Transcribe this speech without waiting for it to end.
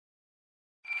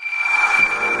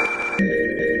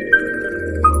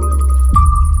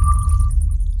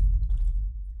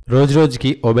రోజు రోజుకి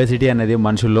ఒబేసిటీ అనేది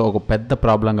మనుషుల్లో ఒక పెద్ద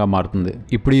ప్రాబ్లం గా మారుతుంది.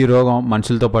 ఇప్పుడు ఈ రోగం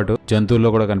మనుషులతో పాటు జంతువుల్లో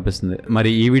కూడా కనిపిస్తుంది. మరి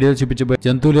ఈ వీడియోలో చూపించబోయే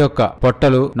జంతువుల యొక్క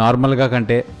పొట్టలు నార్మల్ గా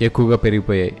కంటే ఎక్కువగా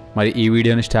పెరిగిపోయాయి. మరి ఈ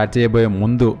వీడియోని స్టార్ట్ చేయబోయే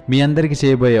ముందు మీ అందరికి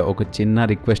చేయబోయే ఒక చిన్న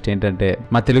రిక్వెస్ట్ ఏంటంటే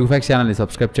మా తెలుగు ఫ్యాక్స్ ఛానల్ ని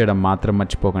సబ్స్క్రైబ్ చేయడం మాత్రం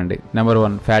మర్చిపోకండి. Number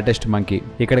 1 ఫ్యాటెస్ట్ monkey.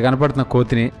 ఇక్కడ కనపడుతున్న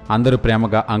కోతిని అందరూ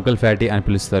ప్రేమగా అంకుల్ ఫ్యాటీ అని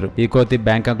పిలుస్తారు. ఈ కోతి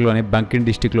బ్యాంకాక్ లోని బంకిన్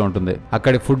డిస్టిక్ లో ఉంటుంది.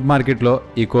 అక్కడి ఫుడ్ మార్కెట్ లో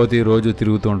ఈ కోతి రోజు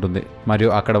తిరుగుతూ ఉంటుంది మరియు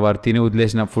అక్కడ వారు తిని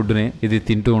వదిలేసిన ఫుడ్ ని ఇది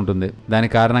తింటూ ఉంటుంది. దాని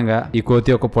కారణంగా ఈ కోతి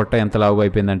యొక్క పొట్ట ఎంత లావుగా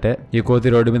అయిపోయిందంటే ఈ కోతి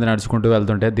రోడ్డు మీద నడుచుకుంటూ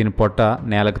వెళ్తుంటే దీని పొట్ట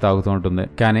నేలకు తాగుతూ ఉంటుంది.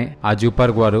 కానీ ఆ జూ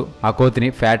పార్క్ వారు ఆ కోతిని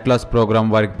ఫ్యాట్ లాస్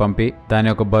ప్రోగ్రామ్ వారికి పంపి దాని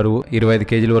యొక్క బరువు 25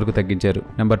 కేజీల వరకు తగ్గించారు.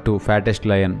 Number 2 ఫ్యాటెస్ట్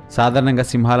lion. సాధారణంగా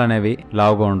సింహాలు అనేవి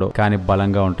లావుగా ఉండవు కానీ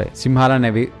బలంగా ఉంటాయి. సింహాలు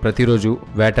అనేవి ప్రతిరోజు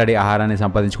వేటాడి ఆహారాన్ని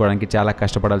సంపాదించుకోవడానికి చాలా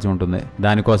కష్టపడాల్సి ఉంటుంది.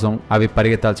 దానికోసం అవి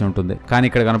పరిగెత్తాల్సి ఉంటుంది. కానీ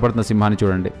ఇక్కడ కనపడుతున్న సింహాన్ని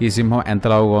చూడండి. ఈ సింహం ఎంత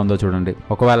లావుగా ఉందో చూడండి.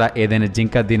 ఒకవేళ ఏదైనా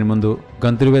జింక దీని ముందు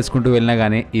గంతులు వేసుకుంటూ వెళ్ళినా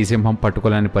గానీ ఈ సింహం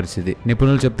పట్టుకోలేని పరిస్థితి.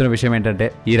 నిపుణులు చెప్తున్న విషయం ఏంటంటే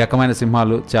ఈ రకమైన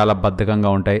సింహాలు చాలా బద్ధకంగా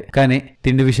ఉంటాయి కానీ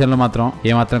తిండి విషయంలో మాత్రం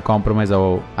ఏమాత్రం కాంప్రమైజ్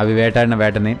అవ్వవు. అవి వేటాడిన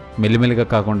వేటని మెల్లిమెల్లిగా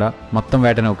కాకుండా మొత్తం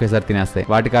వేటని ఒకేసారి తినేస్తాయి.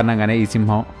 వాటి కారణంగానే ఈ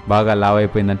సింహం బాగా లావ్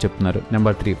అయిపోయిందని చెప్తున్నారు.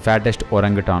 Number 3 ఫ్యాటెస్ట్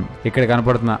orangutan. ఇక్కడ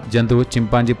కనపడుతున్న జంతువు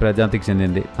చింపాంజీ ప్రజాతికి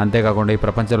చెందింది. అంతేకాకుండా ఈ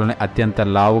ప్రపంచంలోనే అత్యంత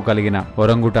లావు కలిగిన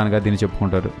ఒరంగుటాన్ గా దీన్ని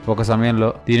చెప్పుకుంటారు. ఒక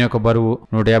సమయంలో దీని యొక్క బరువు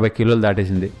 150 కిలోలు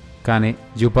దాటేసింది. కానీ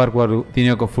జూ పార్క్ వారు దీని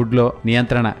యొక్క ఫుడ్ లో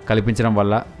నియంత్రణ కల్పించడం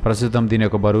వల్ల ప్రస్తుతం దీని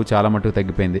యొక్క బరువు చాలా మటుకు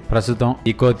తగ్గిపోయింది. ప్రస్తుతం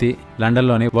ఈ కోతి లండన్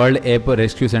లోని వరల్డ్ ఏప్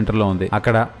రెస్క్యూ సెంటర్ లో ఉంది.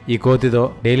 అక్కడ ఈ కోతితో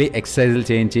డైలీ ఎక్సర్సైజులు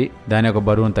చేయించి దాని యొక్క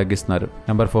బరువును తగ్గిస్తున్నారు.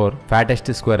 Number 4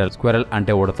 ఫ్యాటెస్ట్ squirrel. స్క్వెరల్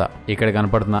అంటే ఉడత. ఇక్కడ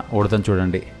కనపడుతున్న ఉడతను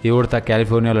చూడండి. ఈ ఉడత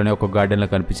కాలిఫోర్నియాలోని ఒక గార్డెన్ లో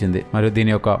కనిపించింది మరియు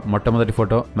దీని యొక్క మొట్టమొదటి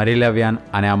ఫోటో మరీలావియాన్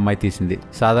అనే అమ్మాయి తీసింది.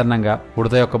 సాధారణంగా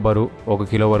ఉడత యొక్క బరువు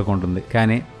 1 కిలో వరకు ఉంటుంది.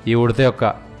 కానీ ఈ ఉడత యొక్క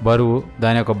బరువు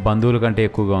దాని యొక్క బంధువుల కంటే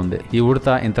ఎక్కువగా ఉంది. ఈ ఉడత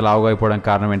ఇంత లావుగా అయిపోవడానికి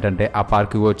కారణం ఏంటంటే ఆ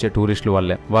పార్క్ వచ్చే టూరిస్టుల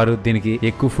వల్లే. వారు దీనికి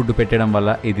ఎక్కువ ఫుడ్ పెట్టడం వల్ల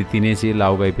ఇది తినేసి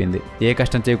లావుగా అయిపోయింది. ఏ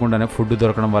కష్టం చేయకుండానే ఫుడ్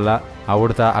దొరకడం వల్ల ఆ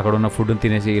ఉడత అక్కడ ఉన్న ఫుడ్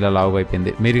తినేసి ఇలా లావుగా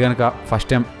అయిపోయింది. మీరు గనక ఫస్ట్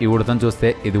టైం ఈ ఉడతను చూస్తే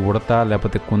ఇది ఉడత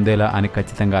లేకపోతే కుందేలా అని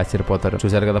ఖచ్చితంగా ఆశ్చర్యపోతారు.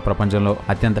 చూసారు కదా ప్రపంచంలో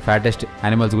అత్యంత ఫ్యాటెస్ట్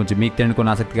యానిమల్స్ గురించి మీకు తెలియని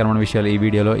కొన్ని ఆసక్తికరమైన విషయాలు ఈ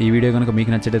వీడియోలో. ఈ వీడియో కనుక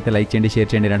మీకు నచ్చితే లైక్ చేయండి,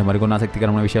 షేర్ చేయండి. ఇలాంటి మరికొన్ని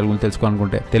ఆసక్తికరమైన విషయాల గురించి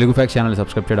తెలుసుకోవాలనుకుంటే తెలుగు ఫ్యాక్స్ ఛానల్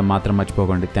సబ్స్క్రైబ్ చేయడం మాత్రం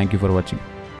మర్చిపోకండి. Thank you for watching.